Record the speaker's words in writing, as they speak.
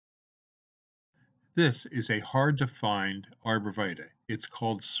This is a hard-to-find arborvitae. It's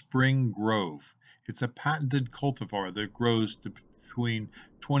called Spring Grove. It's a patented cultivar that grows to between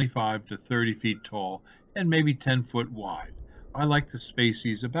 25 to 30 feet tall and maybe 10 foot wide. I like the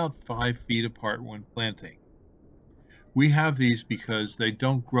species about 5 feet apart when planting. We have these because they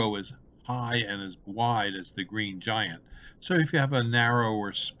don't grow as high and as wide as the green giant. So if you have a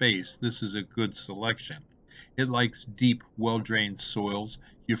narrower space, this is a good selection. It likes deep, well-drained soils.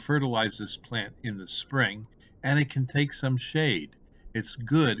 You fertilize this plant in the spring, and it can take some shade. It's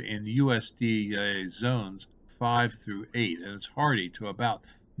good in USDA zones 5 through 8, and it's hardy to about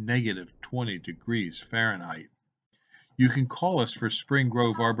negative 20 degrees Fahrenheit. You can call us for Spring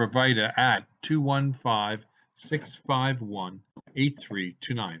Grove Arborvitae at 215 651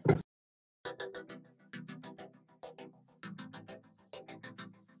 8329.